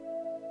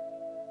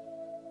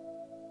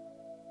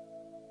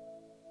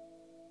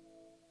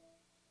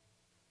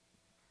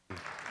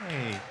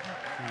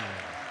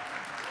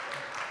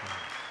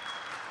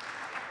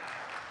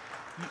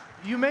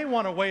You may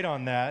want to wait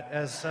on that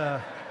as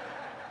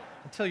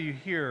until you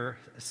hear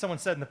someone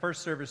said in the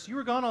first service, "You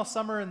were gone all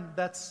summer, and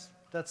that's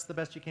the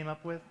best you came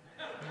up with."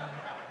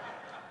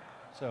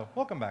 So,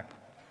 welcome back.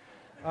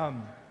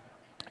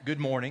 Good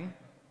morning.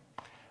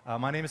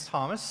 My name is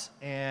Thomas,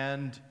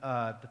 and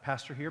the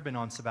pastor here. Been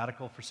on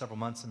sabbatical for several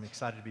months. I'm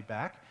excited to be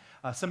back.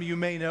 Some of you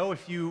may know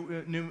if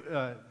you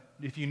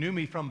knew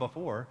me from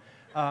before,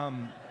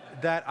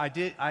 that I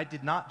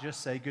did not just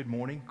say good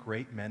morning,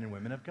 great men and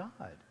women of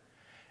God.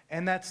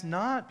 And that's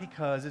not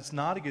because it's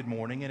not a good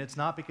morning, and it's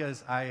not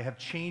because I have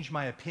changed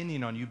my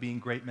opinion on you being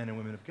great men and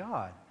women of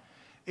God.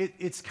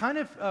 It's kind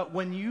of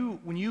when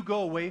you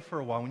go away for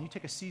a while, when you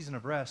take a season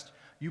of rest,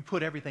 you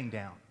put everything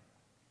down.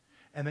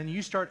 And then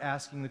you start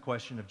asking the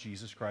question of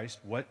Jesus Christ,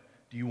 what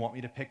do you want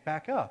me to pick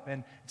back up?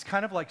 And it's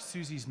kind of like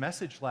Susie's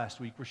message last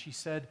week where she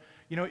said,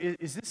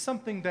 is this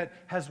something that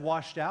has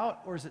washed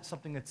out, or is it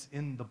something that's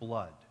in the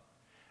blood?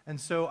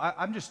 And so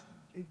I'm just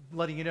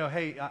letting you know,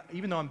 hey,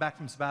 even though I'm back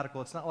from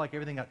sabbatical, it's not like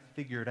everything got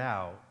figured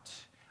out.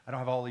 I don't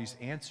have all these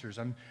answers.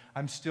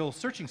 I'm still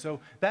searching. So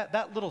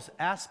that little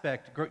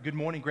aspect, good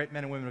morning, great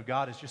men and women of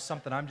God, is just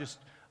something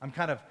I'm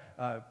kind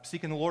of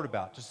seeking the Lord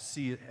about, just to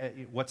see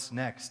what's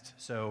next.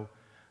 So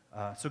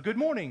good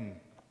morning,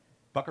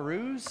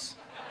 buckaroos.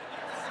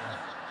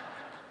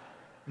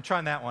 I'm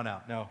trying that one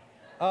out. No.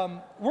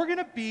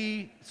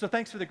 So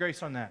thanks for the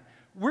grace on that.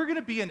 We're going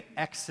to be in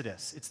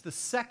Exodus. It's the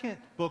second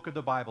book of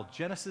the Bible,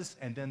 Genesis,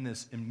 and then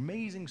this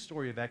amazing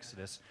story of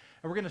Exodus.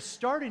 And we're going to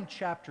start in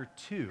chapter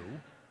 2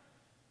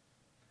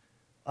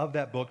 of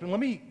that book. And let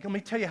me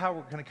tell you how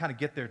we're going to kind of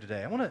get there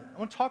today. I want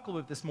to talk a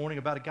little bit this morning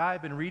about a guy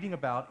I've been reading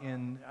about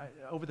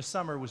over the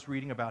summer, was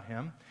reading about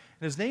him.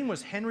 And his name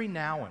was Henry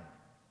Nouwen.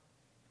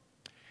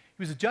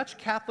 He was a Dutch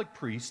Catholic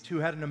priest who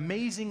had an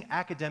amazing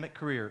academic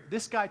career.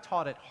 This guy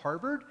taught at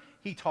Harvard,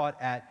 he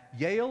taught at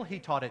Yale, he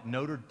taught at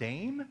Notre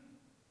Dame.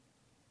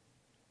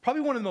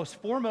 Probably one of the most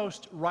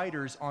foremost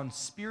writers on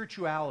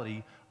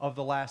spirituality of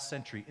the last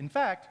century. In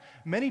fact,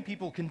 many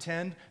people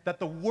contend that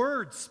the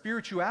word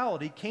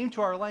spirituality came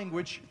to our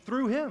language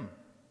through him.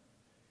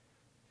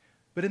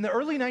 But in the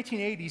early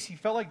 1980s, he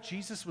felt like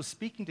Jesus was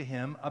speaking to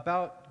him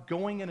about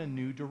going in a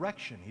new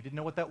direction. He didn't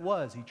know what that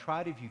was. He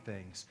tried a few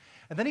things.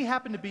 And then he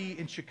happened to be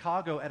in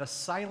Chicago at a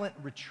silent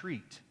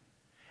retreat.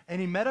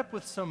 And he met up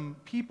with some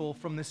people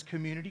from this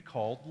community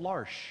called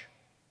L'Arche.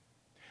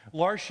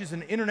 L'Arche is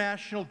an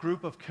international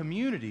group of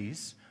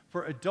communities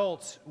for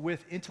adults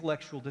with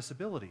intellectual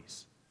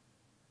disabilities.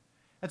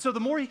 And so the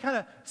more he kind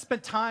of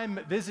spent time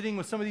visiting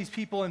with some of these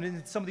people and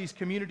in some of these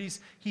communities,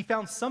 he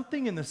found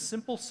something in the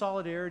simple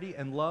solidarity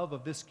and love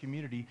of this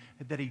community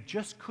that he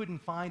just couldn't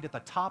find at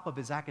the top of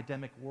his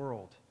academic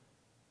world.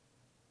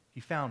 He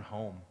found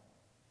home.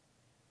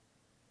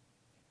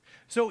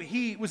 So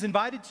he was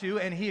invited to,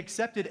 and he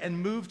accepted and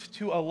moved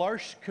to a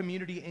L'Arche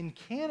community in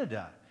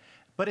Canada.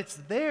 But it's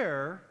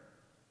there,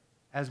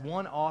 as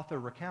one author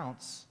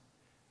recounts,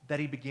 that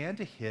he began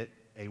to hit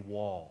a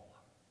wall.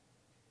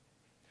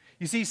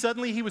 You see,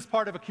 suddenly he was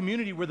part of a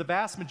community where the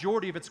vast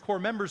majority of its core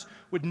members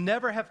would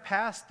never have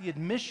passed the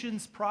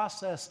admissions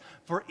process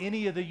for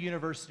any of the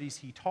universities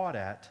he taught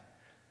at,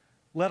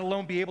 let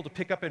alone be able to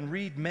pick up and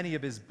read many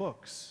of his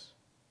books.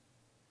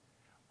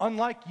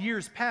 Unlike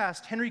years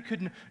past, Henry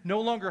could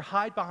no longer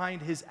hide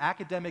behind his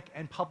academic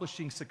and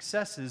publishing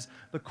successes.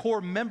 The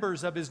core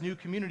members of his new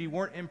community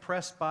weren't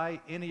impressed by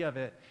any of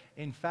it.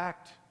 In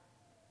fact,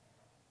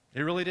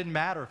 it really didn't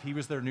matter if he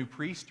was their new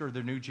priest or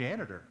their new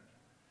janitor.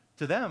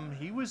 To them,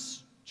 he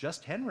was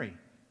just Henry.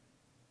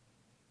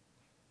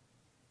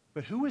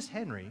 But who is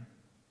Henry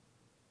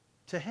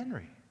to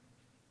Henry?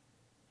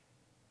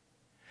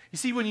 You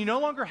see, when you no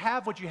longer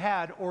have what you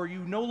had, or you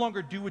no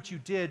longer do what you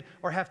did,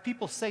 or have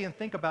people say and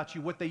think about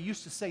you what they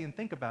used to say and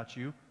think about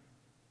you,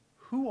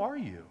 who are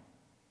you?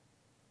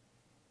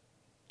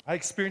 I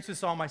experienced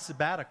this on my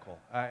sabbatical.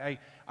 I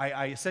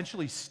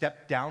essentially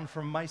stepped down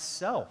from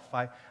myself.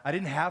 I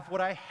didn't have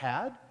what I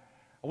had.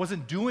 I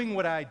wasn't doing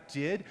what I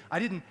did. I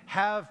didn't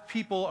have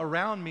people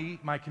around me,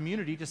 my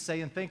community, to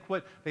say and think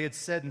what they had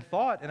said and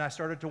thought, and I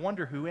started to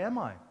wonder, who am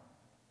I?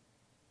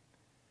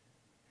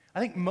 I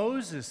think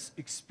Moses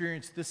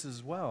experienced this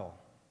as well.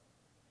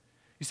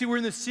 You see, we're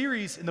in this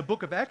series in the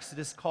book of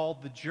Exodus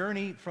called The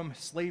Journey from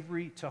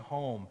Slavery to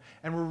Home.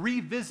 And we're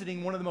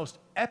revisiting one of the most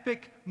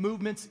epic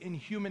movements in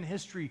human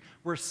history,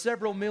 where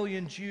several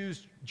million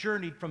Jews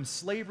journeyed from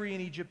slavery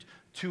in Egypt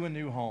to a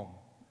new home.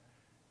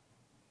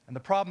 And the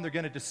problem they're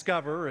going to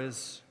discover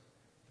is,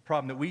 the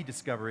problem that we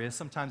discover is,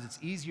 sometimes it's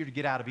easier to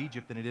get out of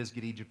Egypt than it is to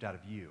get Egypt out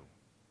of you.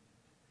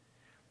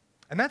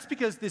 And that's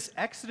because this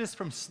exodus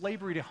from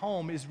slavery to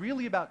home is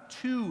really about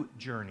two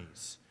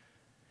journeys.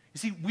 You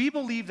see, we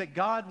believe that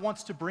God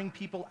wants to bring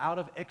people out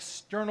of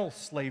external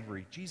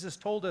slavery. Jesus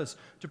told us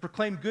to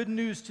proclaim good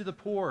news to the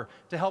poor,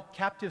 to help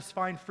captives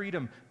find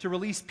freedom, to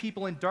release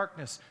people in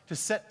darkness, to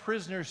set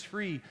prisoners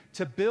free,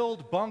 to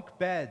build bunk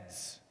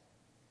beds.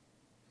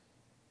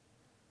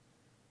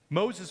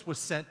 Moses was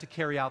sent to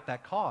carry out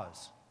that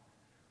cause.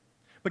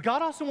 But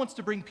God also wants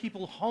to bring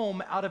people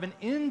home out of an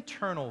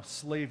internal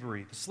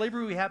slavery, the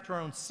slavery we have to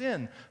our own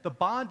sin, the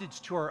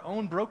bondage to our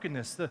own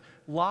brokenness, the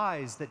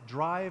lies that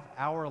drive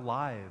our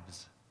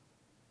lives.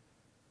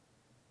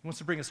 He wants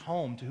to bring us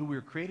home to who we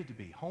were created to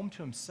be, home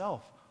to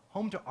himself,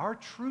 home to our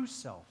true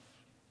self.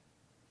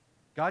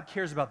 God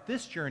cares about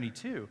this journey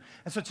too.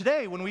 And so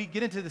today, when we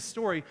get into this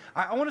story,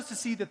 I want us to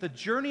see that the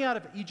journey out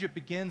of Egypt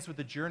begins with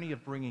the journey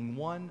of bringing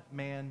one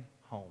man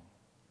home.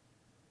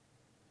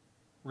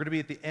 We're going to be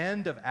at the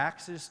end of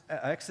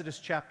Exodus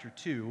chapter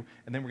 2,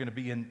 and then we're going to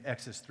be in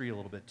Exodus 3 a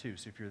little bit too,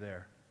 so if you're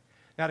there.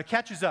 Now, to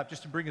catch us up,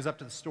 just to bring us up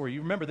to the story,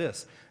 you remember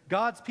this.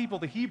 God's people,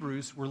 the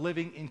Hebrews, were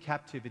living in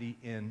captivity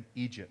in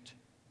Egypt,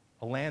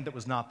 a land that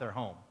was not their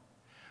home.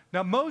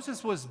 Now,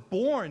 Moses was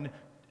born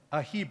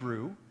a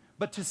Hebrew,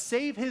 but to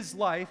save his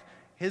life,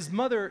 his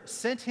mother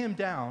sent him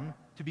down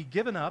to be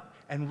given up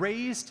and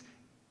raised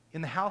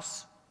in the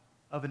house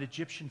of an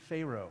Egyptian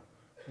pharaoh,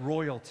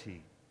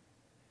 royalty.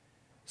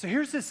 So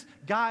here's this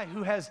guy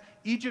who has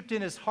Egypt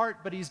in his heart,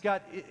 but he's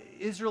got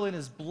Israel in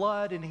his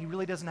blood, and he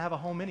really doesn't have a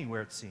home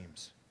anywhere, it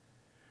seems.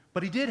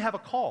 But he did have a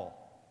call.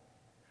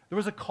 There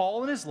was a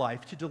call in his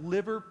life to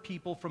deliver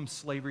people from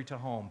slavery to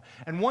home.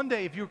 And one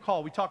day, if you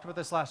recall, we talked about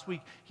this last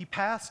week, he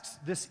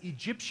passed this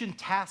Egyptian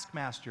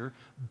taskmaster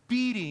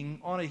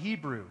beating on a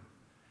Hebrew.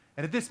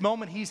 And at this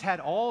moment, he's had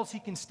all he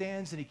can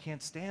stand, and he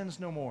can't stand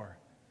no more.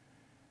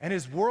 And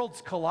his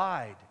worlds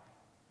collide.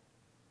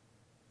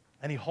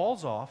 And he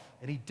hauls off,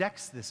 and he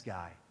decks this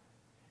guy,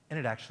 and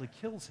it actually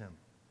kills him.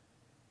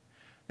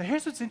 Now,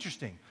 here's what's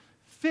interesting.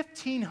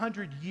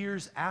 1,500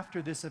 years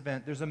after this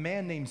event, there's a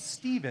man named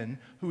Stephen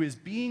who is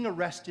being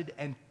arrested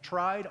and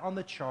tried on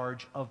the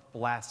charge of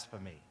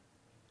blasphemy.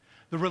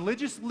 The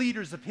religious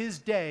leaders of his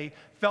day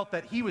felt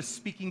that he was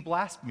speaking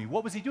blasphemy.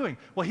 What was he doing?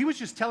 Well, he was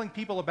just telling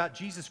people about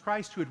Jesus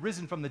Christ who had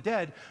risen from the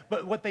dead,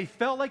 but what they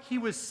felt like he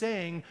was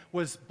saying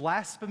was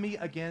blasphemy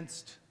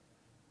against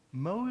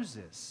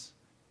Moses.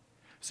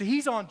 So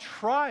he's on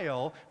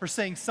trial for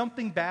saying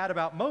something bad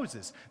about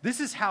Moses. This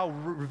is how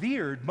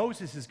revered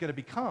Moses is going to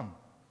become.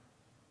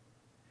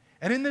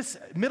 And in this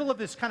middle of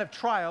this kind of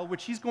trial,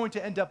 which he's going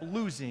to end up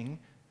losing,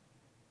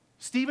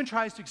 Stephen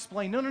tries to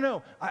explain,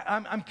 no,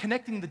 I'm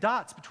connecting the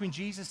dots between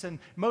Jesus and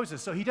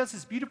Moses. So he does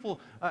this beautiful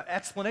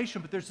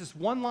explanation, but there's this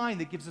one line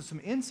that gives us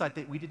some insight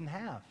that we didn't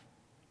have.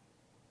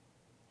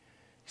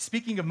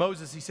 Speaking of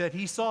Moses, he said,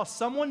 he saw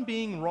someone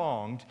being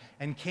wronged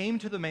and came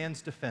to the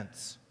man's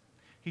defense.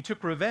 He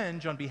took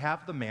revenge on behalf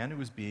of the man who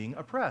was being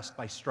oppressed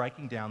by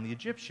striking down the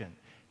Egyptian.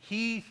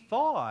 He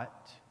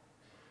thought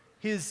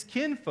his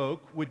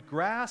kinfolk would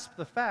grasp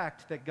the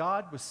fact that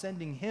God was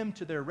sending him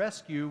to their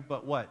rescue,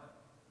 but what?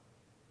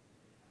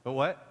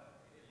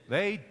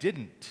 They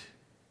didn't.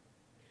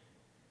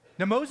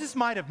 Now, Moses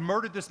might have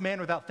murdered this man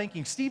without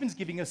thinking. Stephen's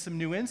giving us some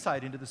new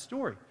insight into the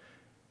story.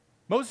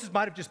 Moses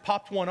might have just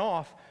popped one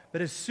off,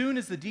 but as soon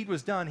as the deed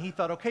was done, he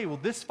thought, okay, well,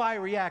 this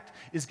fiery act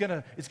is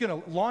gonna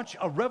launch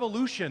a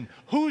revolution.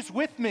 Who's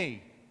with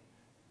me?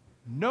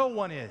 No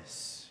one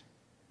is.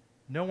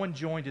 No one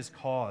joined his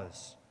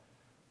cause.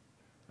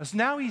 So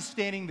now he's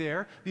standing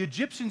there. The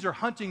Egyptians are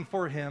hunting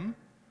for him.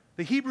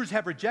 The Hebrews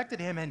have rejected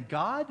him, and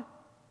God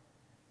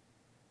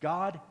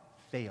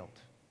failed.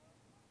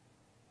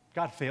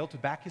 God failed to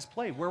back his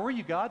play. Where were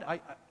you,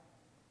 God?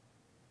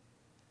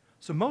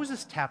 So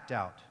Moses tapped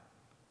out.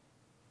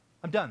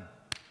 I'm done.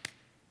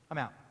 I'm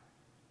out.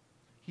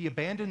 He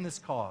abandoned this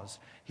cause.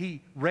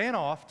 He ran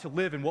off to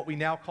live in what we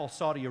now call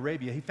Saudi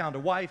Arabia. He found a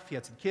wife, he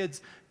had some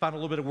kids, found a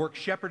little bit of work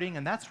shepherding,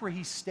 and that's where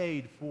he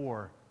stayed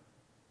for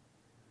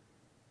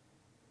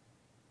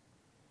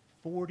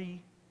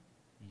 40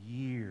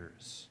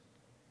 years.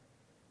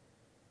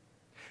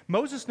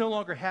 Moses no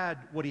longer had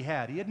what he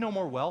had. He had no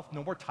more wealth,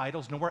 no more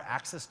titles, no more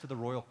access to the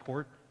royal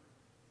court.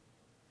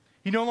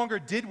 He no longer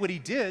did what he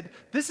did.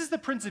 This is the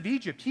prince of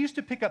Egypt. He used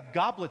to pick up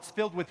goblets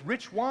filled with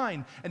rich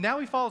wine, and now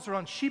he follows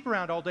around sheep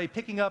around all day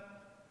picking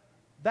up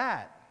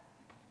that.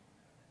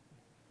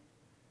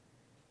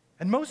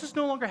 And Moses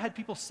no longer had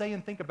people say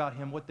and think about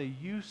him what they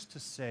used to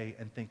say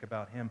and think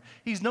about him.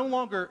 He's no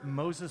longer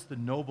Moses the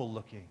noble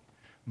looking,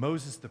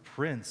 Moses the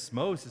prince,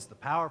 Moses the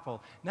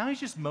powerful. Now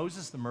he's just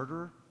Moses the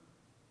murderer,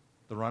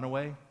 the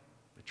runaway,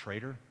 the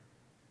traitor.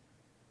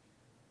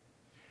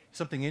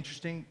 Something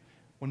interesting.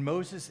 When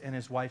Moses and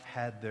his wife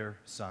had their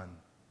son,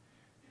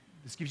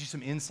 this gives you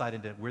some insight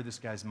into where this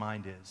guy's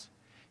mind is.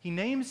 He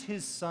names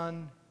his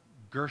son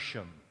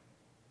Gershom,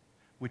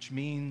 which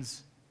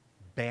means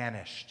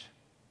banished.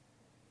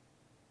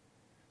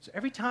 So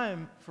every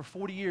time for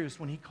 40 years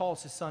when he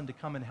calls his son to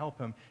come and help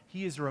him,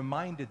 he is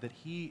reminded that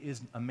he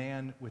is a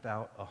man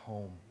without a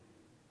home.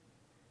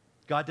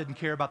 God doesn't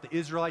care about the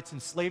Israelites in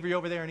slavery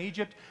over there in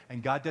Egypt,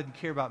 and God doesn't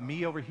care about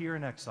me over here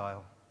in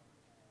exile.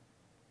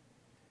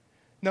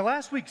 Now,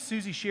 last week,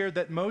 Susie shared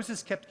that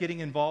Moses kept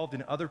getting involved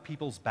in other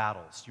people's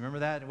battles. Do you remember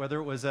that? Whether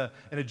it was an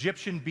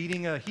Egyptian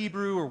beating a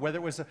Hebrew or whether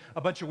it was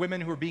a bunch of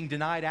women who were being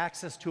denied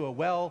access to a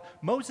well,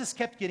 Moses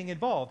kept getting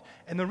involved.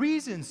 And the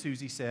reason,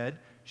 Susie said,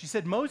 she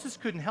said Moses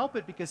couldn't help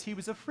it because he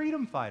was a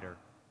freedom fighter.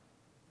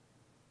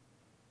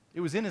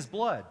 It was in his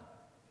blood.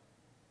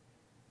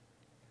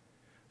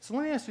 So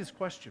let me ask you this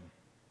question.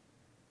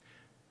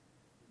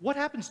 What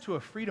happens to a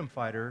freedom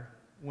fighter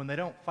when they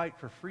don't fight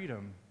for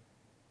freedom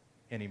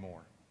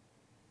anymore?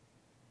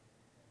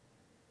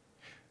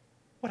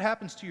 What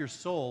happens to your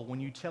soul when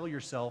you tell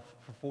yourself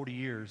for 40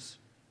 years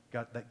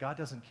that God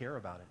doesn't care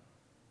about it?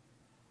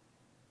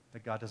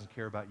 That God doesn't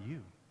care about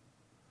you?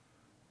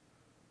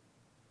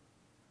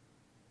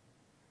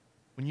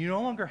 When you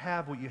no longer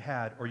have what you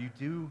had, or you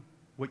do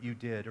what you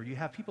did, or you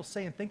have people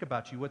say and think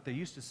about you what they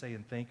used to say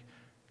and think,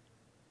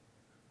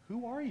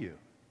 who are you?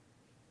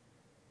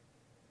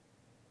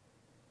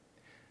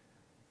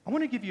 I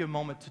want to give you a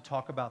moment to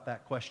talk about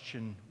that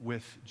question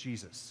with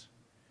Jesus.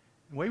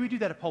 The way we do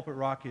that at Pulpit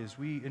Rock is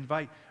we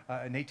invite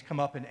Nate to come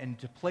up and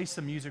to play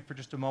some music for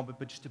just a moment,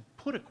 but just to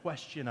put a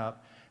question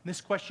up. And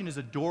this question is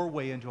a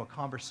doorway into a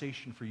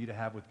conversation for you to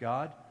have with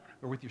God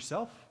or with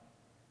yourself.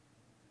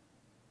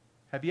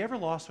 Have you ever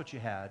lost what you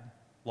had,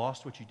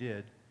 lost what you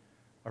did,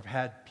 or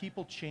had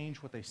people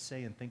change what they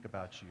say and think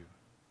about you?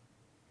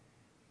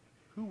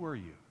 Who were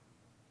you?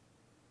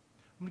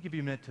 I'm going to give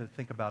you a minute to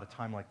think about a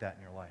time like that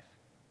in your life.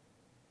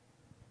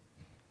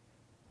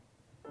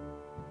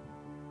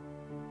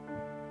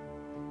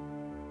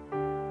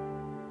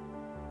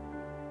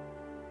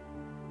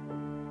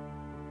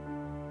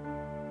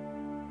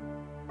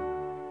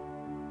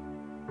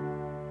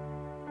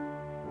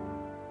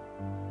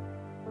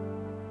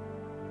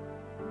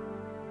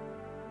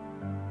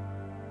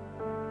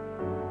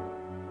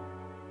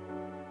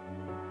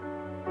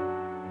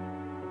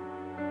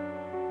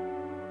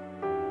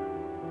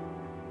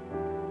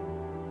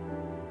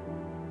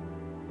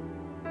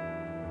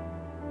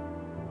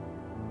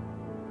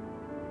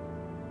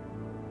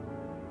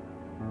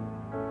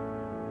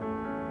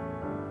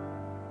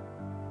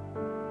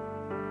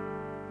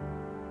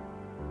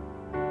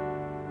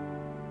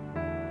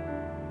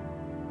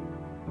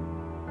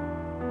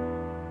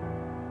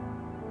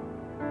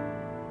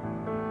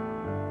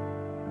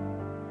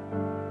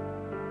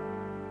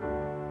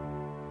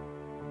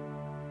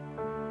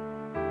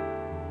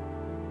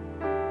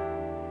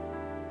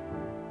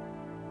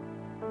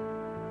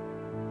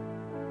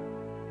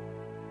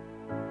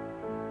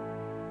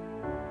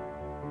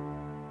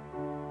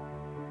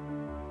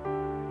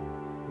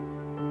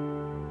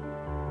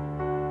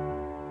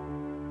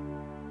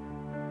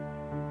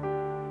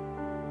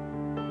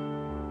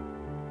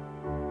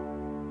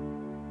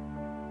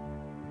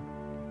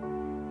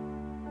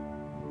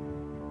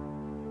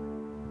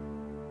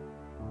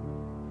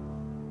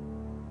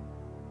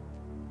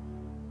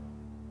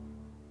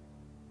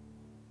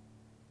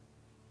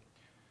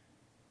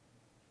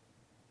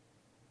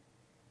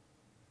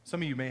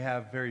 Some of you may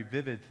have very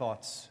vivid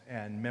thoughts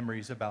and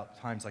memories about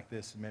times like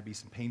this, and maybe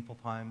some painful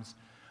times.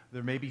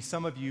 There may be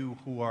some of you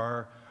who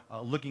are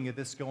looking at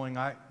this going,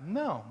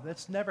 no,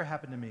 that's never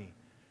happened to me.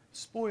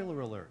 Spoiler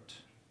alert,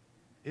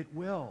 it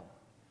will.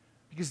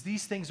 Because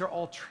these things are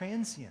all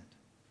transient.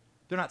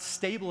 They're not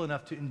stable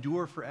enough to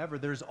endure forever.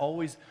 There's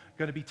always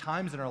going to be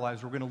times in our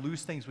lives where we're going to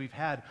lose things we've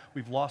had.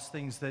 We've lost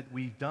things that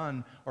we've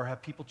done, or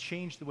have people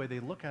change the way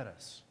they look at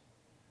us.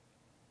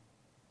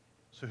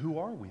 So who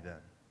are we then?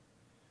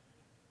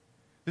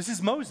 This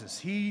is Moses.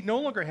 He no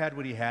longer had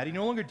what he had. He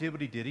no longer did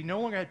what he did. He no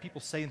longer had people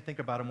say and think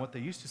about him what they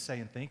used to say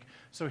and think.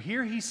 So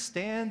here he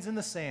stands in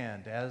the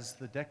sand as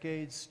the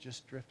decades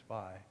just drift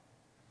by.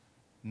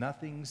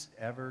 Nothing's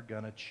ever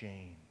going to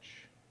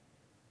change.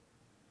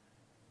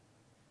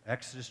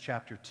 Exodus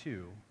chapter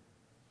 2,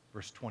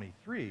 verse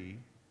 23,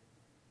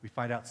 we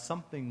find out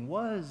something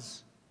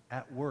was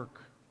at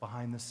work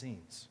behind the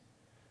scenes.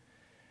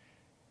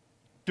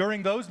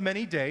 During those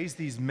many days,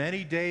 these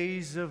many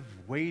days of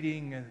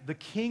waiting, the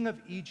king of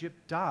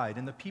Egypt died,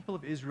 and the people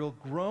of Israel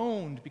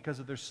groaned because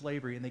of their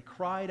slavery, and they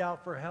cried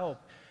out for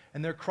help.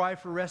 And their cry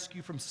for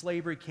rescue from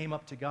slavery came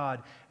up to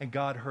God, and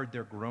God heard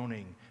their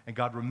groaning. And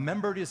God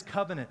remembered his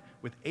covenant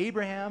with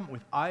Abraham,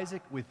 with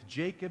Isaac, with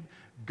Jacob.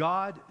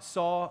 God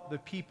saw the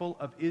people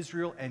of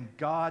Israel, and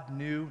God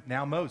knew,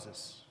 now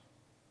Moses.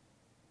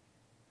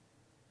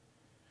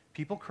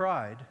 People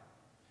cried.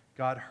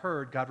 God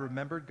heard, God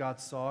remembered,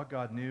 God saw,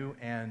 God knew,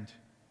 and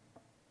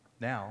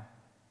now,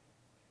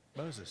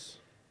 Moses.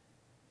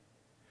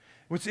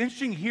 What's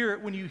interesting here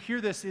when you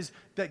hear this is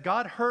that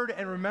God heard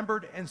and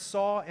remembered and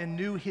saw and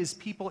knew his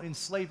people in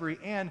slavery,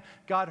 and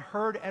God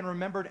heard and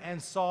remembered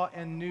and saw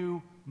and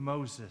knew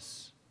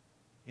Moses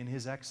in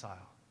his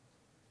exile.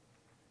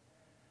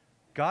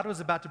 God was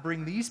about to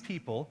bring these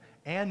people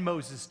and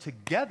Moses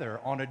together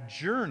on a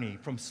journey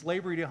from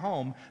slavery to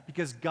home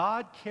because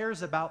God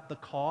cares about the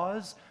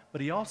cause,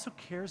 but he also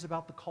cares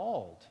about the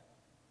called.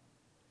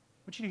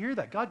 I want you to hear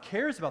that. God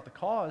cares about the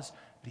cause,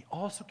 but he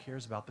also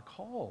cares about the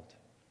called.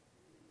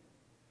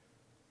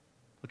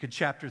 Look at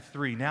chapter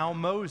 3. Now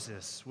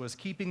Moses was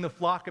keeping the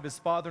flock of his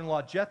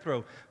father-in-law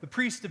Jethro, the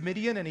priest of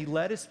Midian, and he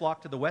led his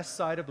flock to the west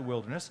side of the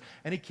wilderness,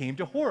 and he came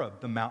to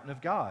Horeb, the mountain of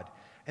God.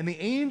 And the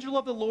angel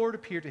of the Lord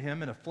appeared to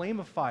him in a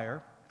flame of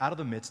fire out of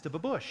the midst of a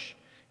bush.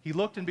 He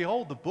looked, and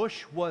behold, the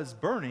bush was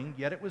burning,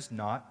 yet it was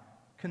not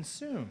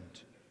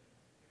consumed.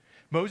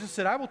 Moses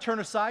said, I will turn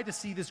aside to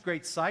see this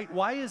great sight.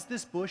 Why is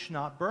this bush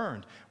not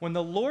burned? When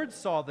the Lord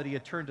saw that he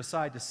had turned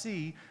aside to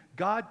see,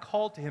 God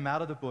called to him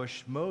out of the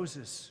bush,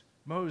 Moses,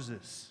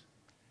 Moses.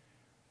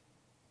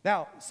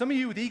 Now, some of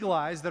you with eagle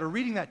eyes that are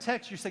reading that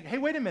text, you're saying, hey,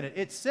 wait a minute.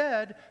 It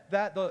said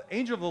that the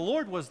angel of the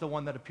Lord was the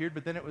one that appeared,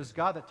 but then it was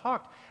God that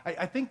talked.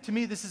 I think to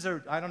me this is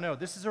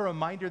this is a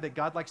reminder that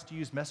God likes to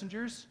use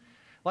messengers.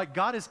 Like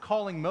God is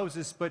calling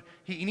Moses, but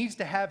he needs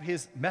to have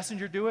his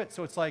messenger do it.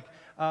 So it's like,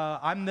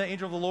 I'm the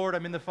angel of the Lord,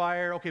 I'm in the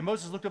fire. Okay,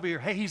 Moses looked over here.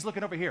 Hey, he's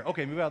looking over here.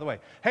 Okay, move out of the way.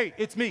 Hey,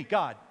 it's me,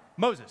 God,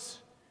 Moses.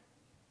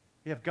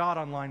 You have God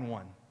on line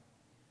one.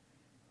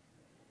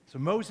 So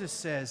Moses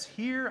says,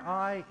 here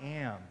I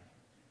am.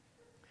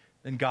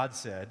 Then God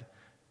said,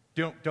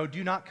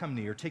 do not come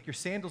near. Take your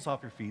sandals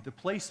off your feet. The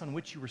place on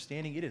which you were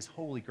standing, it is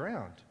holy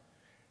ground.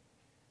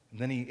 And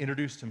then he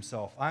introduced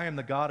himself. I am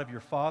the God of your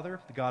father,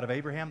 the God of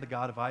Abraham, the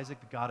God of Isaac,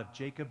 the God of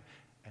Jacob.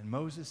 And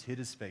Moses hid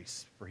his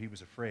face, for he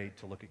was afraid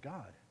to look at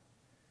God.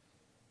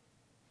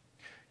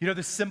 You know,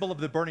 the symbol of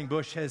the burning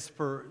bush has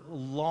for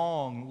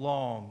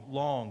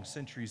long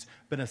centuries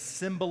been a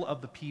symbol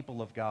of the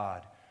people of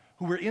God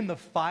who were in the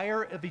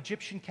fire of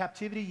Egyptian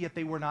captivity, yet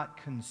they were not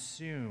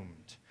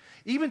consumed.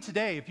 Even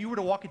today, if you were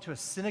to walk into a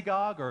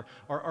synagogue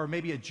or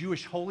maybe a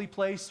Jewish holy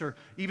place or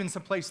even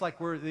some place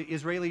like where the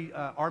Israeli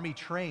army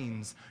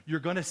trains, you're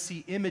going to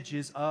see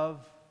images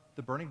of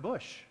the burning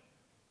bush.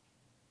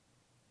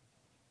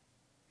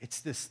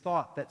 It's this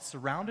thought that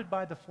surrounded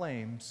by the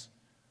flames,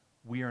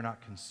 we are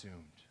not consumed.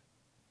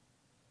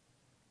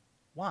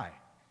 Why?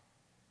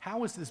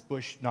 How is this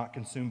bush not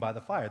consumed by the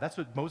fire? That's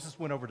what Moses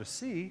went over to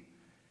see.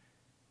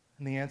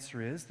 And the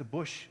answer is the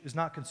bush is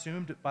not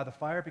consumed by the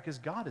fire because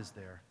God is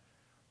there.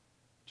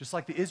 Just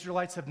like the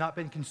Israelites have not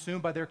been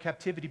consumed by their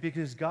captivity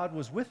because God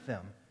was with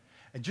them.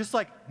 And just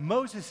like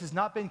Moses has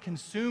not been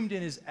consumed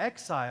in his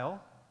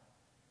exile,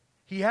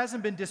 he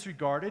hasn't been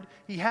disregarded,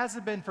 he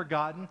hasn't been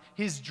forgotten,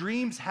 his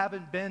dreams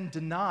haven't been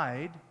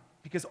denied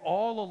because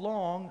all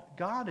along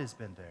God has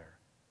been there.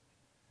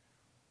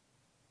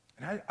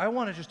 And I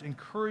want to just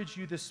encourage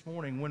you this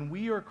morning, when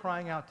we are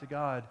crying out to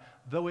God,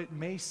 though it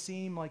may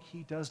seem like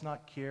he does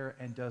not care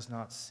and does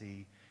not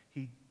see,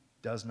 he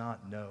does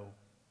not know,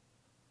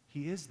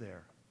 he is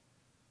there.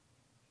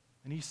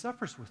 And he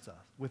suffers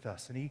with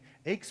us, and he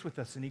aches with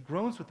us, and he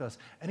groans with us,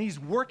 and he's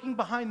working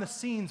behind the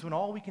scenes when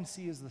all we can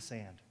see is the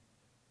sand.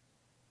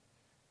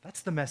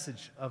 That's the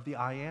message of the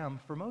I am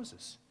for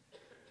Moses.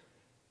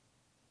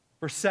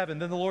 Verse 7,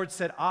 then the Lord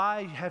said,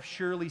 I have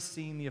surely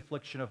seen the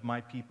affliction of my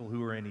people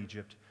who are in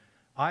Egypt.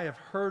 I have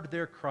heard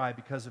their cry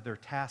because of their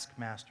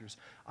taskmasters.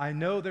 I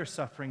know their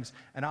sufferings,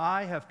 and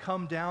I have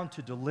come down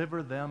to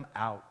deliver them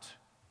out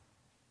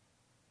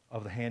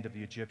of the hand of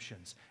the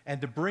Egyptians,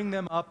 and to bring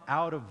them up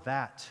out of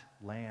that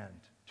land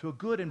to a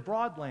good and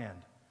broad land,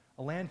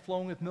 a land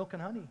flowing with milk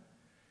and honey.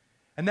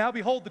 And now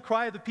behold, the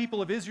cry of the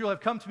people of Israel have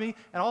come to me,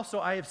 and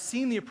also I have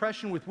seen the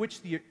oppression with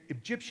which the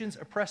Egyptians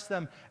oppressed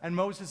them. And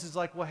Moses is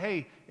like, well,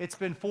 hey, it's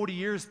been 40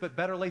 years, but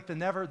better late than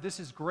never. This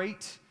is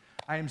great.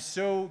 I am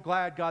so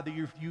glad, God, that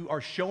you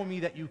are showing me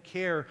that you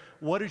care.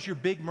 What is your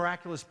big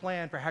miraculous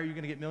plan for how you're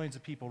going to get millions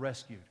of people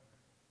rescued?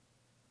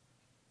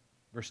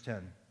 Verse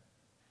 10.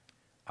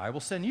 I will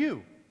send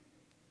you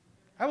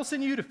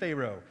to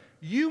Pharaoh.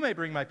 You may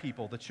bring my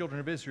people, the children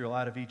of Israel,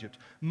 out of Egypt.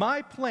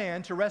 My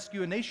plan to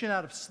rescue a nation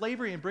out of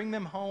slavery and bring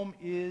them home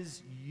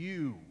is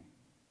you.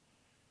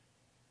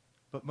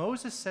 But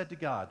Moses said to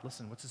God,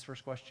 listen, what's his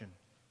first question?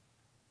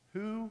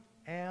 Who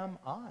am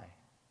I?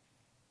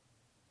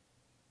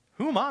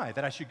 Who am I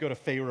that I should go to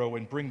Pharaoh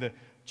and bring the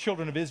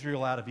children of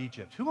Israel out of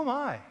Egypt? Who am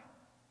I?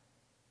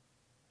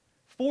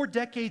 4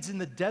 decades in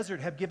the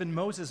desert have given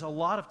Moses a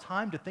lot of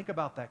time to think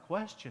about that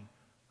question.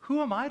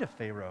 Who am I to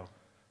Pharaoh?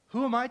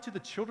 Who am I to the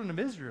children of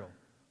Israel?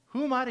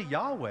 Who am I to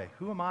Yahweh?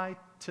 Who am I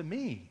to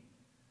me?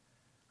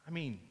 I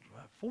mean,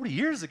 40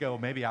 years ago,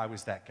 maybe I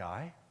was that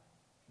guy.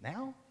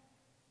 Now?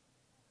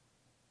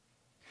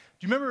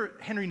 Do you remember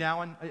Henry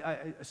Nouwen?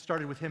 I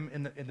started with him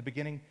in the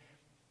beginning.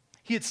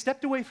 He had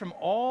stepped away from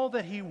all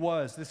that he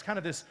was, this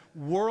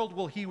world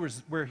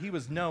where he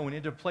was known,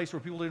 into a place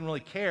where people didn't really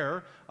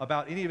care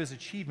about any of his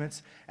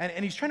achievements.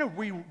 And he's trying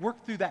to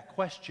work through that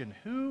question,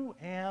 who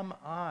am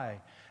I?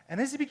 And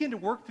as he began to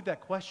work through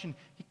that question,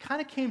 he kind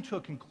of came to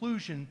a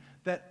conclusion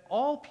that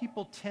most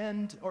people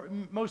tend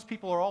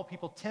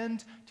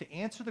to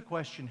answer the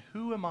question,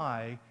 who am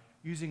I,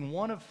 using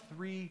one of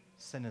 3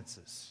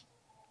 sentences.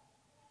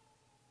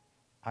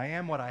 I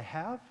am what I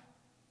have,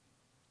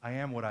 I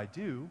am what I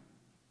do,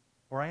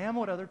 or I am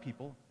what other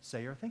people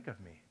say or think of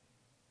me.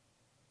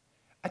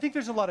 I think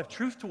there's a lot of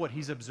truth to what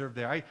he's observed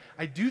there.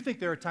 I do think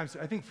there are times,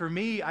 I think for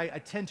me,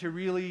 I tend to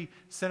really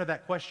center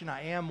that question,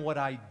 I am what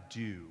I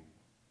do.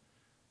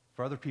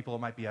 For other people, it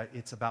might be,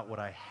 it's about what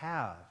I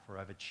have or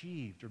I've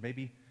achieved, or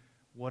maybe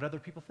what other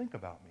people think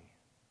about me.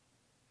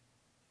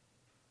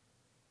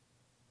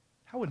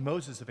 How would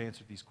Moses have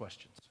answered these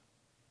questions?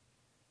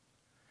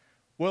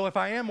 Well, if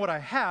I am what I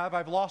have,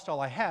 I've lost all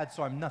I had,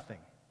 so I'm nothing.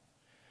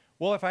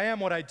 Well, if I am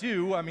what I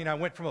do, I mean, I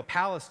went from a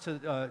palace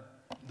to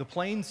the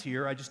plains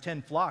here. I just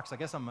tend flocks. I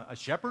guess I'm a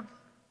shepherd.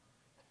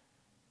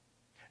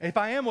 If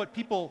I am what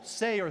people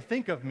say or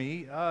think of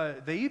me,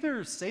 they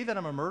either say that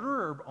I'm a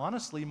murderer or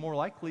honestly, more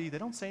likely, they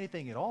don't say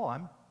anything at all.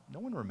 No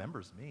one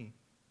remembers me.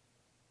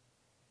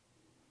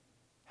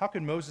 How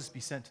can Moses be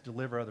sent to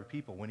deliver other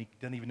people when he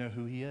doesn't even know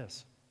who he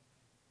is?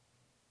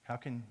 How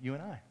can you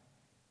and I?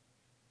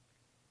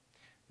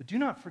 But do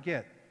not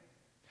forget,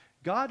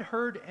 God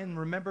heard and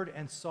remembered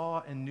and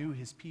saw and knew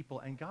his people,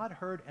 and God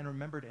heard and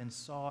remembered and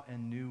saw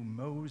and knew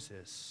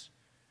Moses.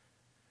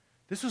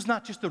 This was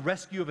not just the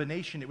rescue of a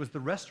nation, it was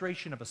the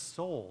restoration of a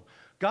soul.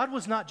 God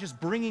was not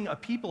just bringing a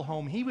people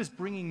home, he was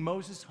bringing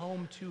Moses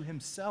home to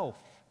himself.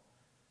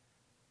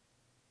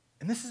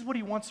 And this is what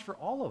he wants for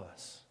all of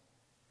us.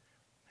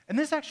 And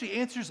this actually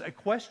answers a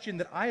question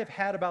that I have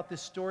had about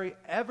this story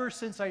ever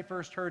since I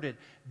first heard it,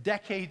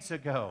 decades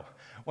ago.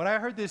 When I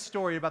heard this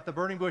story about the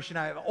burning bush, and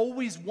I have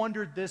always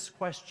wondered this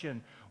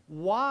question: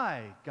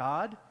 why,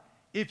 God,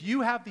 if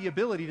you have the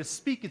ability to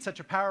speak in such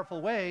a powerful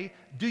way,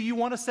 do you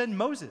want to send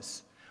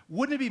Moses?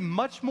 Wouldn't it be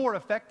much more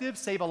effective,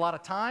 save a lot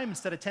of time?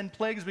 Instead of 10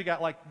 plagues, we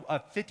got like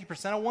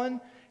 50% of one.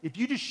 If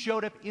you just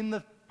showed up in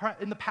the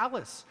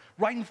palace,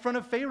 right in front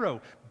of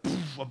Pharaoh,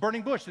 a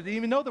burning bush. They didn't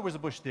even know there was a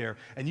bush there.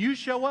 And you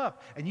show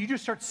up, and you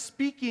just start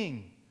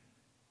speaking.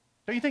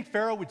 Don't you think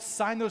Pharaoh would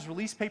sign those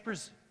release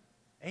papers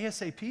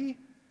ASAP?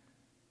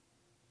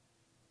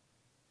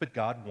 But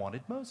God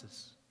wanted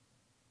Moses.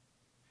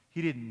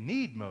 He didn't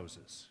need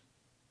Moses,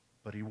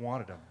 but he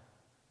wanted him.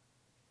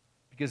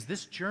 Because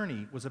this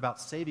journey was about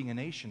saving a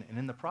nation, and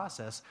in the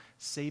process,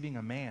 saving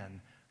a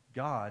man.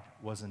 God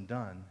wasn't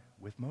done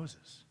with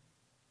Moses.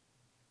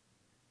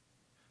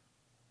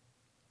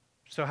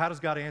 So how does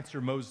God answer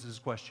Moses'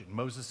 question?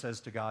 Moses says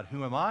to God,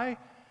 "Who am I?"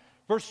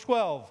 Verse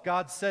 12,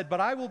 God said, "But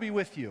I will be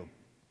with you."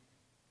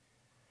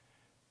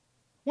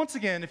 Once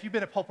again, if you've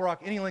been at Pulpit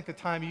Rock any length of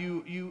time,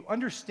 you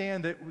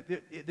understand that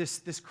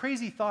this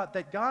crazy thought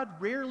that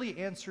God rarely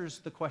answers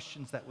the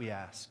questions that we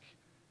ask.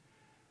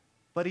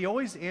 But he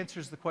always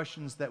answers the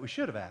questions that we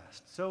should have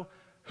asked. So,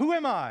 who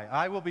am I?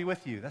 I will be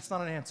with you. That's not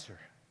an answer.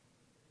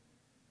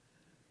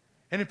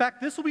 And in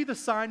fact, this will be the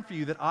sign for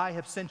you that I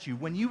have sent you.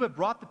 When you have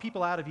brought the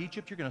people out of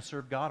Egypt, you're going to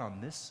serve God on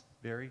this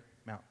very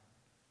mountain.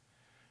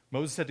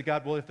 Moses said to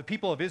God, "Well, if the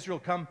people of Israel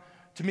come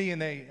to me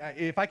and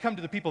if I come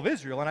to the people of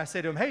Israel and I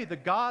say to them, 'Hey, the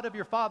God of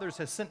your fathers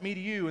has sent me to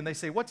you,' and they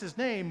say, 'What's his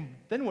name?'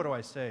 then what do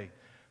I say?"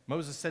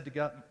 Moses said to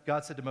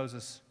God said to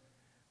Moses,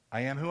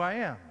 "I am who I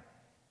am."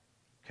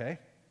 Okay?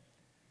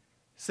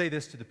 Say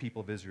this to the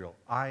people of Israel: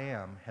 "I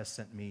am has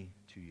sent me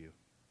to you."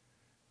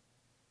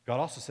 God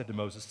also said to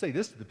Moses, "Say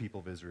this to the people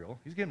of Israel."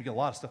 He's giving you a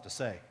lot of stuff to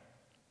say.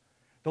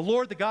 "The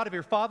Lord, the God of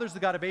your fathers, the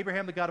God of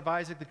Abraham, the God of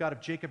Isaac, the God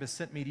of Jacob has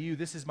sent me to you.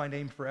 This is my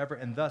name forever,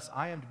 and thus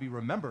I am to be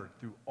remembered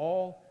through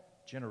all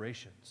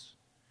generations."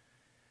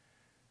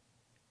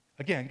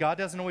 Again, God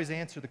doesn't always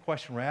answer the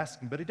question we're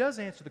asking, but he does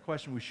answer the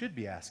question we should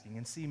be asking.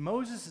 And see,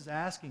 Moses is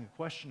asking a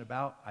question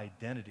about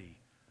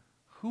identity.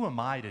 Who am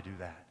I to do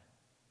that?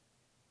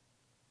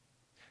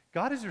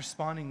 God is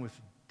responding with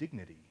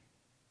dignity.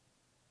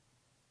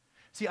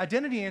 See,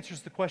 identity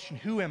answers the question,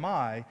 who am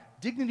I?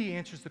 Dignity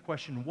answers the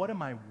question, what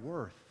am I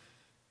worth?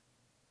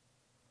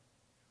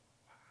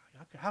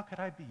 How could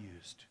I be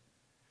used?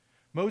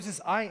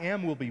 Moses, I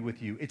am will be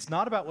with you. It's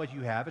not about what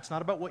you have. It's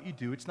not about what you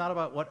do. It's not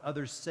about what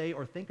others say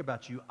or think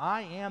about you.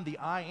 I am the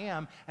I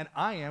am, and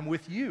I am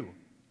with you.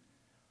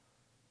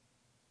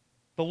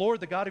 The Lord,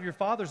 the God of your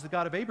fathers, the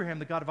God of Abraham,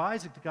 the God of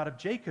Isaac, the God of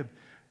Jacob.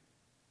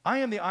 I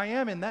am the I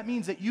am, and that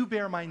means that you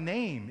bear my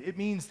name. It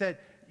means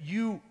that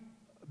you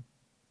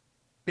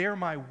bear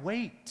my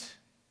weight.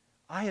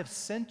 I have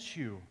sent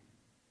you.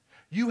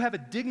 You have a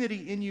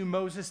dignity in you,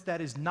 Moses,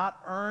 that is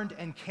not earned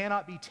and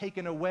cannot be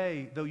taken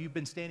away, though you've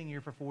been standing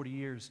here for 40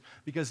 years,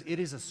 because it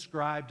is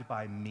ascribed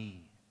by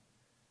me.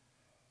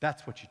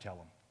 That's what you tell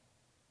them.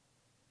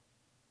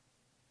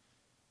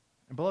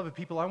 And beloved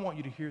people, I want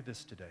you to hear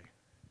this today.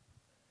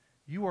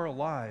 You are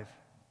alive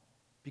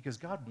because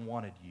God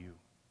wanted you.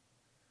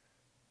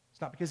 It's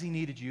not because he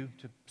needed you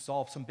to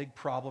solve some big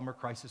problem or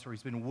crisis, or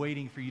he's been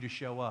waiting for you to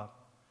show up.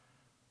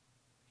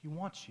 He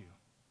wants you.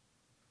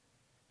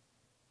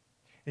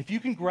 If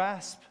you can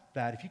grasp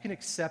that, if you can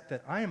accept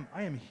that I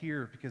am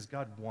here because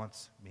God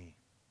wants me,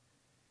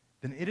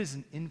 then it is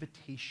an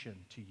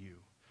invitation to you.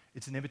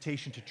 It's an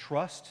invitation to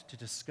trust, to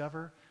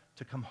discover,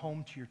 to come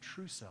home to your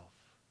true self.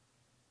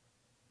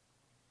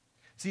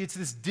 See, it's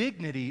this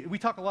dignity. We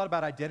talk a lot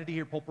about identity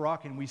here at Pulpit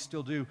Rock, and we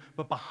still do,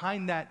 but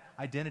behind that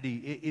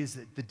identity is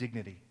the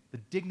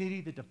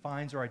dignity that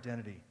defines our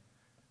identity.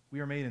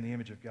 We are made in the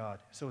image of God.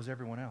 So is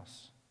everyone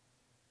else.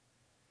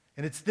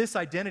 And it's this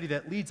identity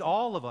that leads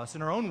all of us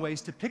in our own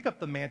ways to pick up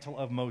the mantle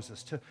of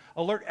Moses, to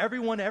alert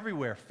everyone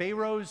everywhere,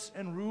 pharaohs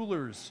and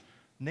rulers,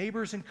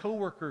 neighbors and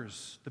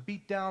coworkers, the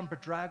beat down,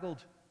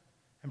 bedraggled,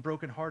 and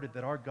brokenhearted,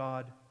 that our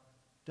God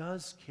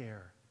does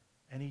care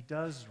and he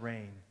does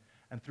reign.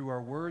 And through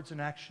our words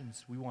and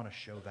actions, we want to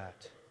show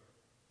that.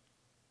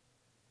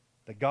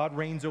 That God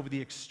reigns over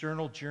the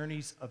external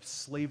journeys of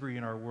slavery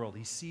in our world.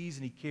 He sees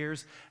and he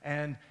cares,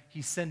 and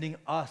he's sending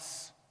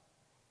us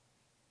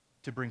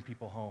to bring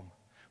people home.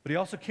 But he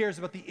also cares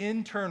about the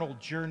internal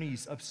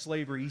journeys of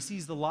slavery. He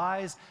sees the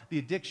lies, the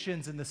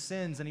addictions, and the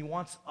sins, and he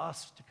wants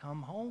us to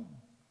come home.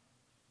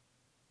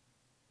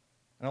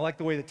 And I like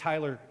the way that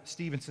Tyler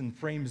Stevenson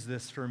frames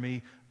this for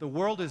me. The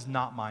world is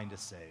not mine to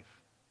save.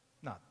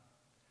 Not.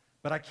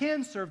 But I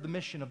can serve the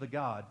mission of the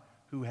God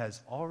who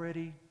has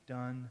already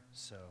done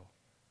so.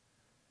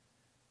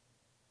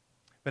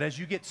 But as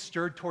you get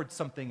stirred towards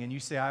something and you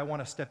say, I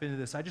want to step into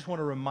this, I just want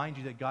to remind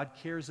you that God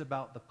cares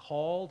about the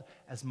called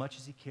as much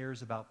as he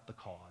cares about the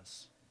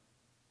cause.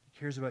 He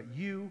cares about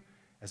you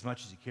as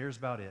much as he cares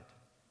about it.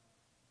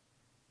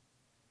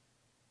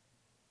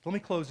 Let me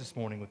close this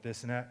morning with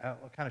this, and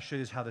I'll kind of show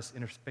you how this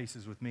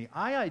interfaces with me.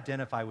 I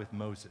identify with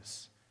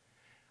Moses.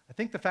 I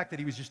think the fact that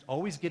he was just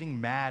always getting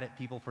mad at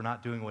people for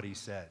not doing what he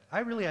said, I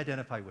really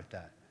identify with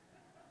that.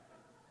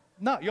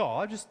 Not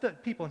y'all, just the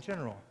people in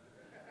general.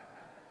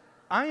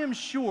 I am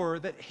sure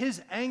that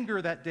his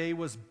anger that day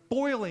was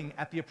boiling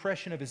at the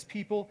oppression of his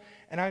people,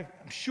 and I'm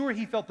sure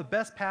he felt the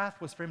best path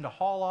was for him to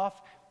haul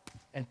off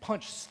and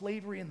punch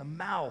slavery in the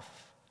mouth.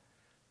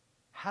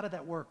 How did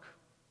that work?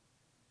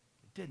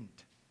 It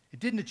didn't. It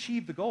didn't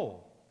achieve the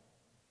goal.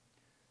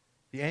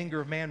 The anger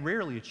of man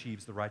rarely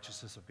achieves the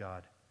righteousness of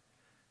God.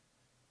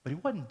 But he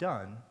wasn't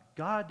done.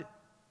 God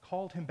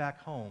called him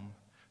back home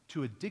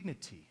to a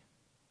dignity.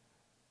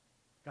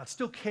 God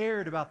still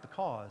cared about the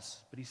cause,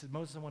 but he said,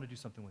 Moses, I want to do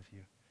something with you.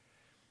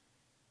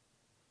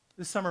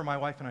 This summer, my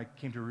wife and I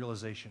came to a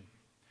realization.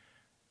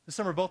 This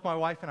summer, both my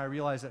wife and I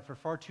realized that for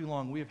far too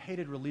long, we have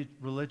hated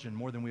religion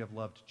more than we have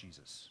loved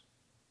Jesus.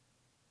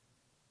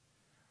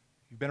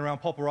 If you've been around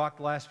Pulple Rock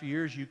the last few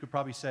years, you could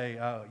probably say,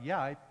 yeah,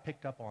 I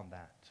picked up on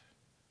that.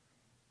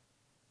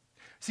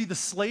 See, the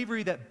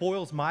slavery that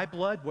boils my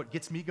blood, what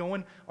gets me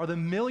going, are the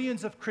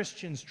millions of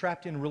Christians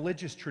trapped in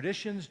religious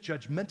traditions,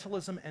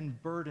 judgmentalism,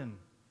 and burden.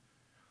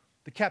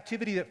 The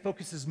captivity that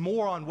focuses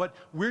more on what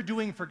we're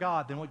doing for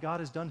God than what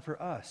God has done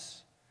for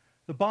us.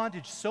 The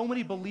bondage so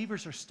many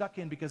believers are stuck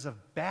in because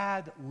of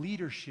bad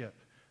leadership.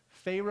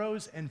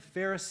 Pharaohs and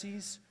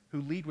Pharisees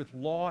who lead with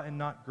law and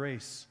not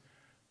grace.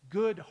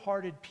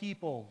 Good-hearted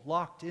people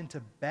locked into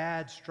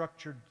bad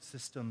structured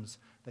systems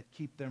that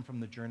keep them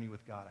from the journey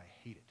with God. I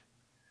hate it.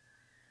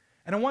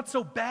 And I want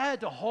so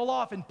bad to haul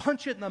off and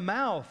punch it in the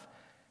mouth.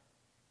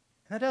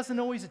 And that doesn't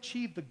always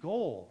achieve the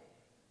goal.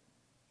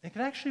 It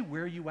can actually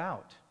wear you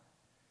out.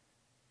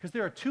 Because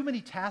there are too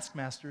many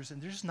taskmasters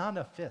and there's just not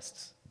enough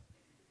fists.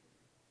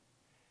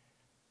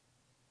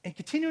 And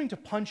continuing to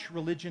punch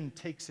religion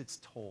takes its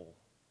toll.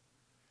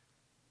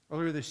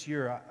 Earlier this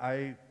year,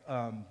 I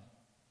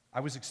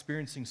was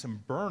experiencing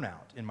some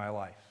burnout in my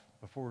life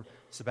before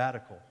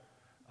sabbatical.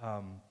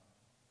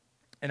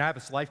 And I have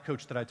this life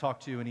coach that I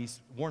talked to, and he's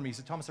warned me. He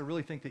said, Thomas, I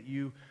really think that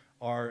you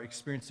are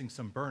experiencing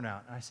some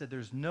burnout. And I said,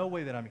 there's no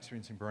way that I'm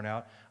experiencing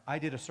burnout. I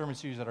did a sermon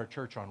series at our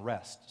church on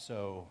rest,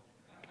 so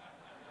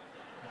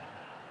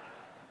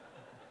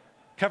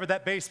covered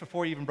that base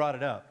before he even brought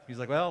it up. He's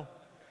like, well,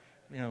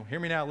 hear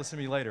me now, listen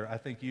to me later. I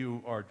think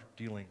you are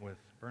dealing with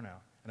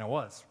burnout. And I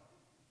was.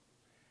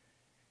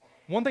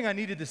 One thing I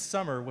needed this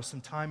summer was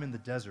some time in the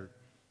desert.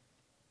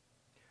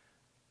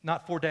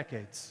 Not 4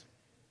 decades,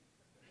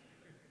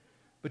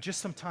 but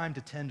just some time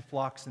to tend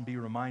flocks and be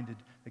reminded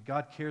that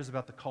God cares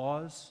about the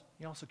cause.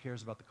 He also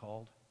cares about the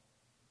called.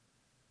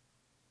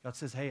 God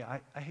says, hey,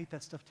 I hate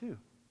that stuff too.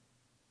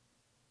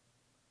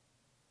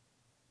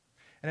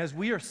 And as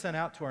we are sent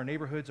out to our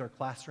neighborhoods, our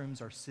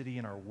classrooms, our city,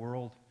 and our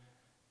world,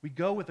 we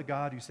go with a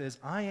God who says,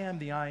 I am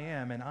the I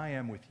am, and I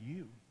am with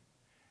you.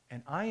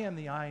 And I am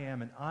the I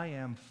am, and I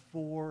am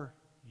for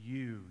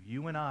you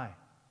and I.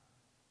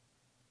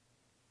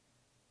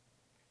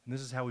 And this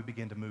is how we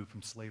begin to move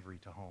from slavery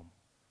to home.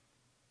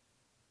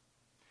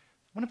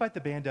 I want to invite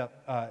the band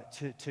up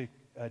to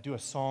do a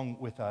song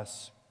with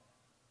us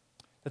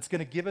that's going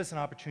to give us an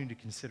opportunity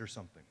to consider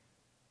something.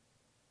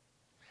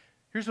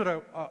 Here's what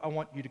I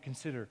want you to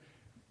consider.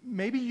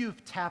 Maybe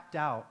you've tapped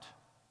out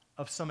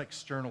of some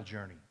external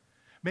journey.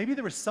 Maybe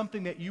there was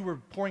something that you were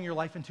pouring your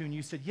life into and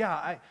you said,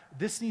 yeah,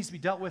 this needs to be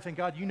dealt with, and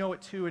God, you know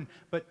it too.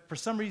 But for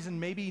some reason,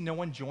 maybe no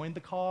one joined the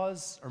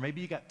cause, or maybe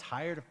you got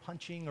tired of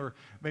punching, or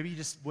maybe you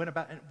just went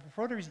about, and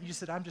for whatever reason, you just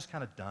said, I'm just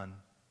kind of done.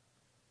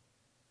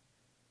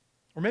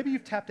 Or maybe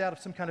you've tapped out of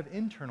some kind of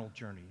internal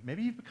journey.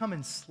 Maybe you've become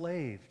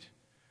enslaved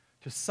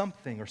to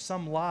something or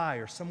some lie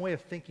or some way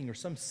of thinking or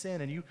some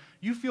sin, and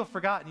you feel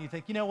forgotten. You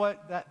think, you know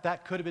what,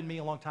 that could have been me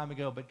a long time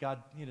ago, but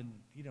God, you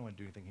didn't want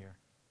to do anything here.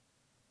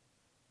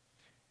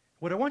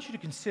 What I want you to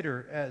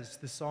consider as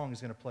this song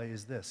is going to play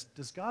is this.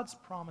 Does God's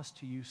promise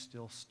to you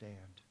still stand?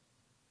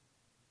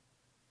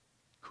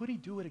 Could he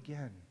do it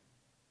again?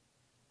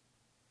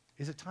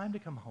 Is it time to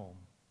come home?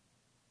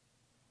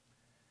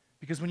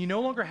 Because when you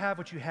no longer have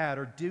what you had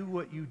or do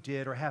what you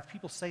did or have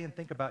people say and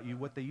think about you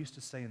what they used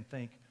to say and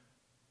think,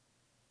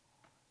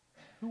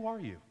 who are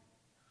you?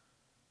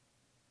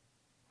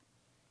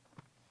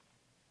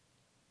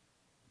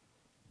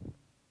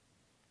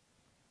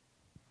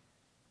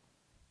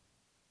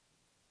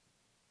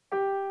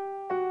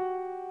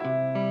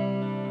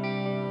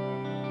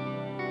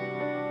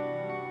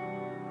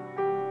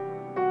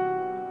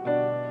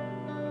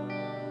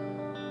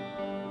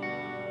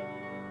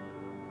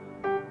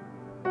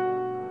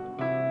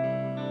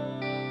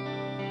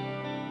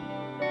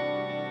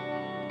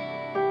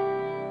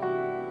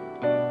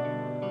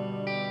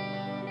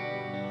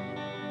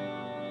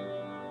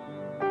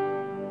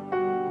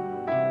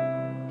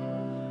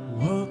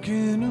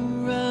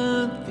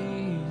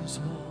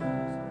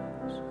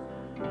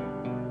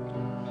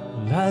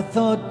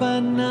 thought by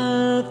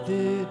now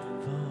they'd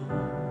fall,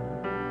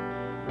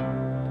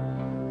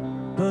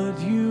 but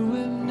you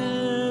have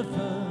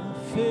never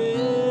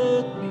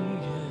failed me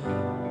yet.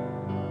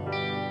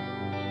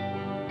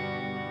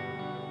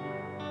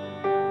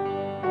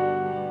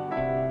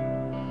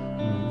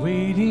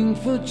 Waiting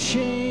for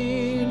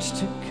change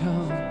to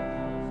come,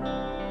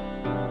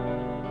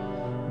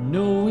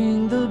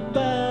 knowing the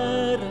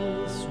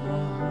battle's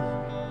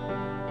won,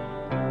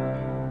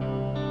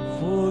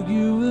 for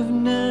you have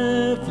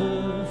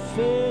never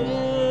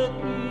failed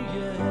me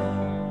yet.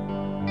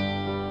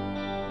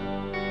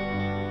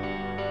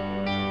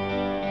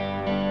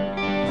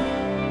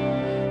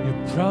 Your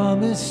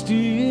promise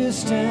still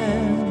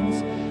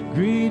stands,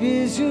 great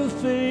is your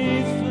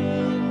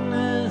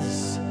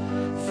faithfulness,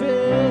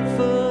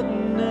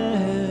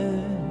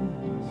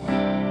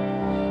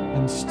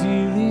 and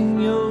still in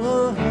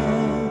your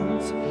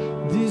hands,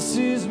 this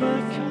is my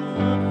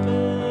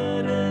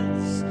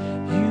confidence,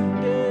 you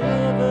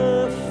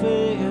never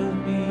fail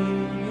me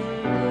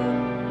yet.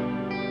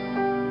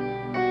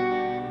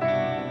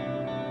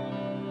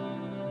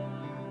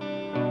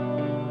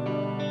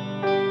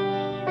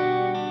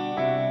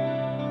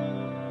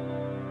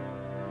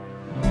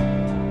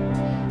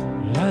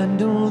 I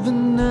know the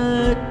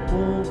night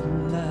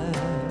won't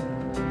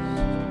last,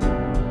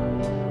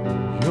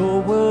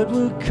 your word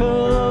will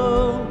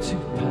come to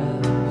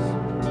pass.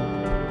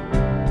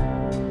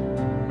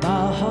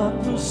 My heart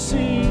will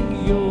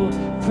sing your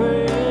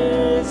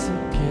praise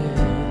again.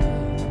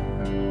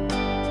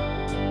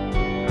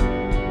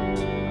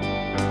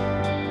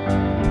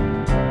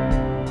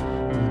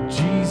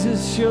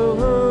 Jesus,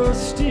 you're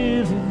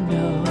still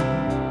enough,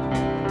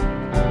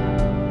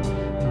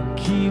 and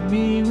keep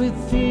me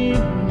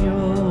within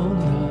your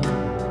love.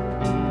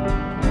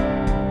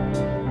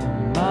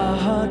 My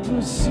heart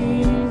will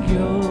sing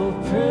your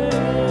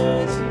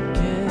praise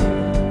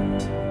again.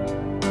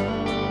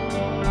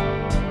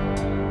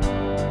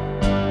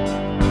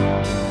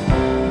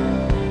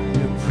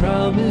 Your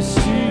promise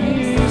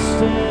still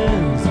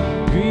stands,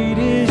 great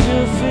is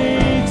your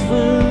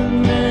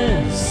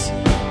faithfulness,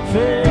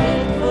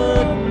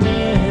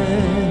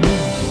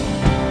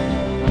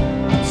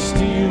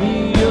 still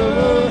in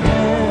your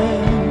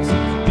hands,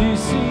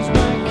 this is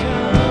my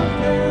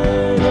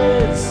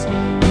confidence,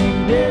 you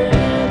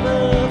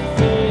never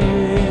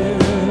fail.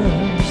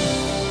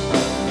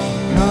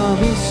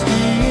 Promise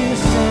still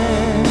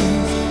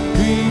stands,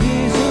 great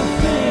is your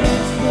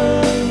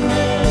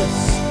faithfulness,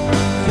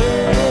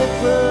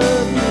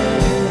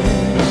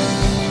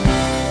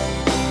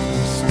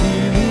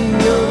 still in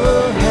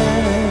your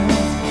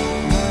hands,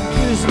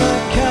 just my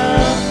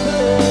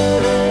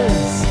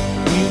confidence,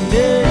 you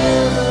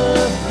never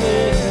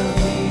fail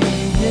me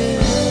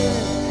yet.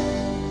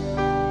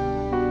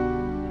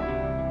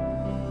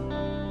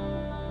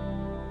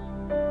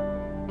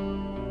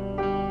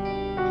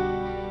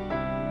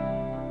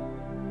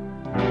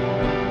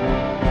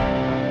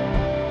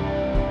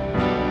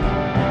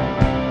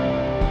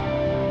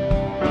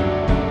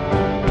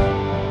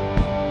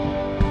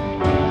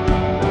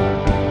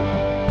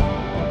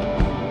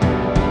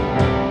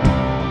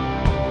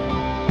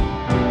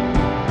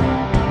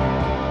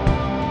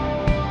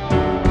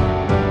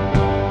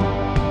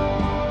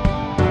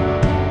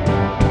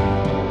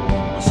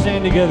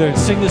 Stand together and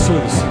sing this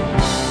with us.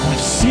 I've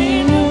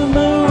seen you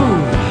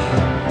move,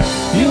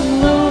 you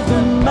move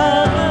the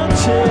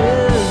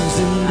mountains,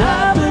 and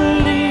I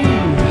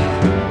believe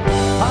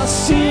I'll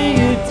see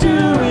you do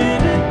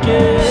it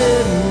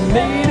again.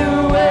 Made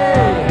a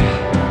way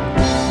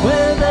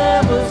where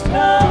there was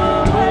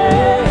no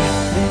way,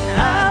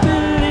 and I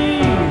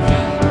believe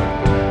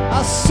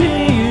I'll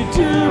see you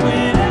do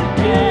it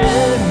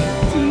again.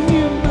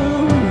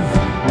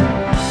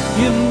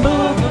 You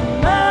move the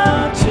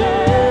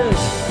mountains,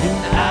 and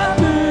I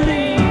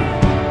believe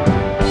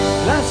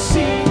I'll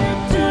see you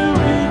do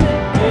it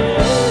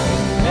again.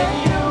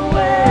 Made a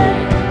way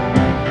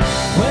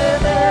where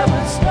there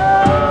was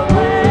no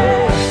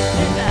way,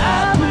 and I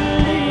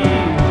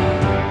believe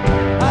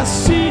I'll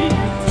see you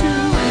do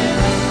it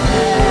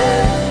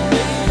again.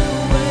 Made a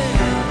way.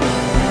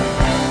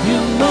 You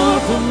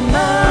move the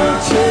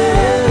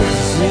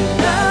mountains,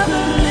 and I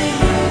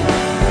believe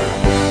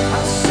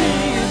I'll see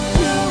you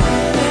do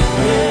it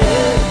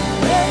again.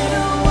 Made a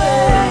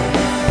way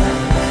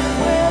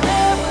where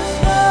there was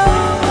no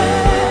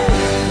way,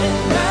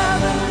 and I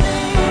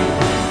believe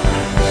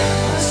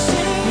I'll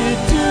see you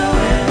do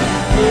it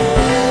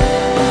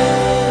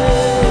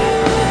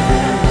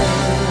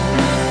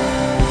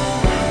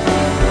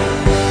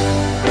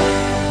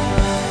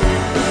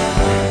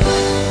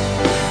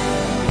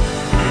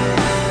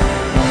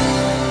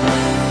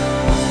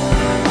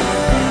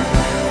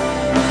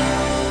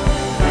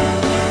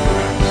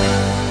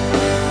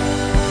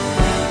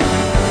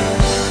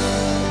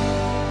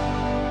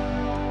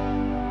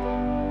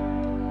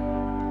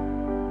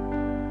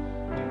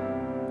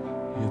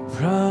Your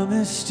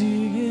promise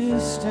still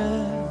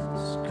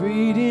stands,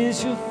 great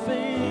is your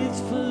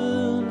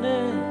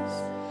faithfulness,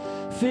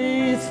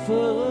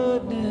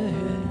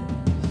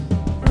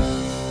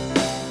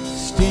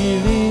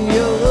 still in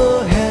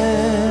your hands.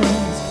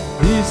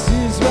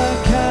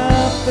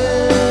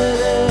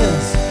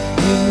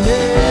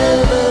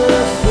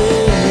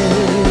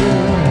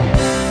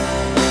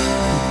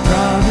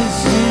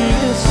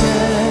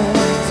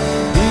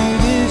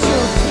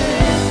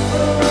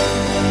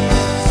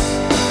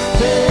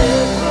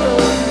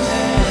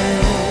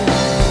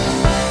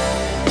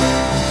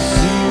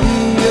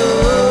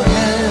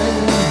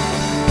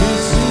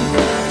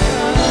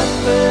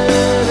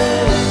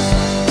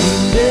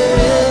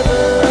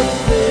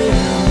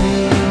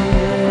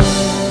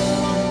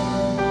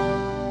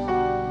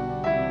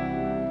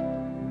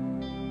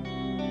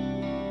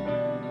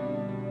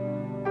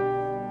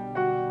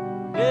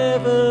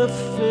 never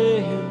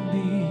failed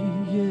me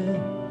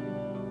yet,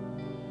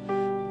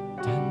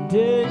 and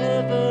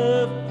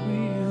never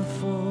will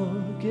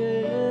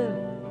forget,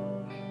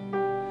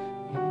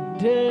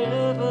 and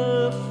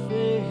never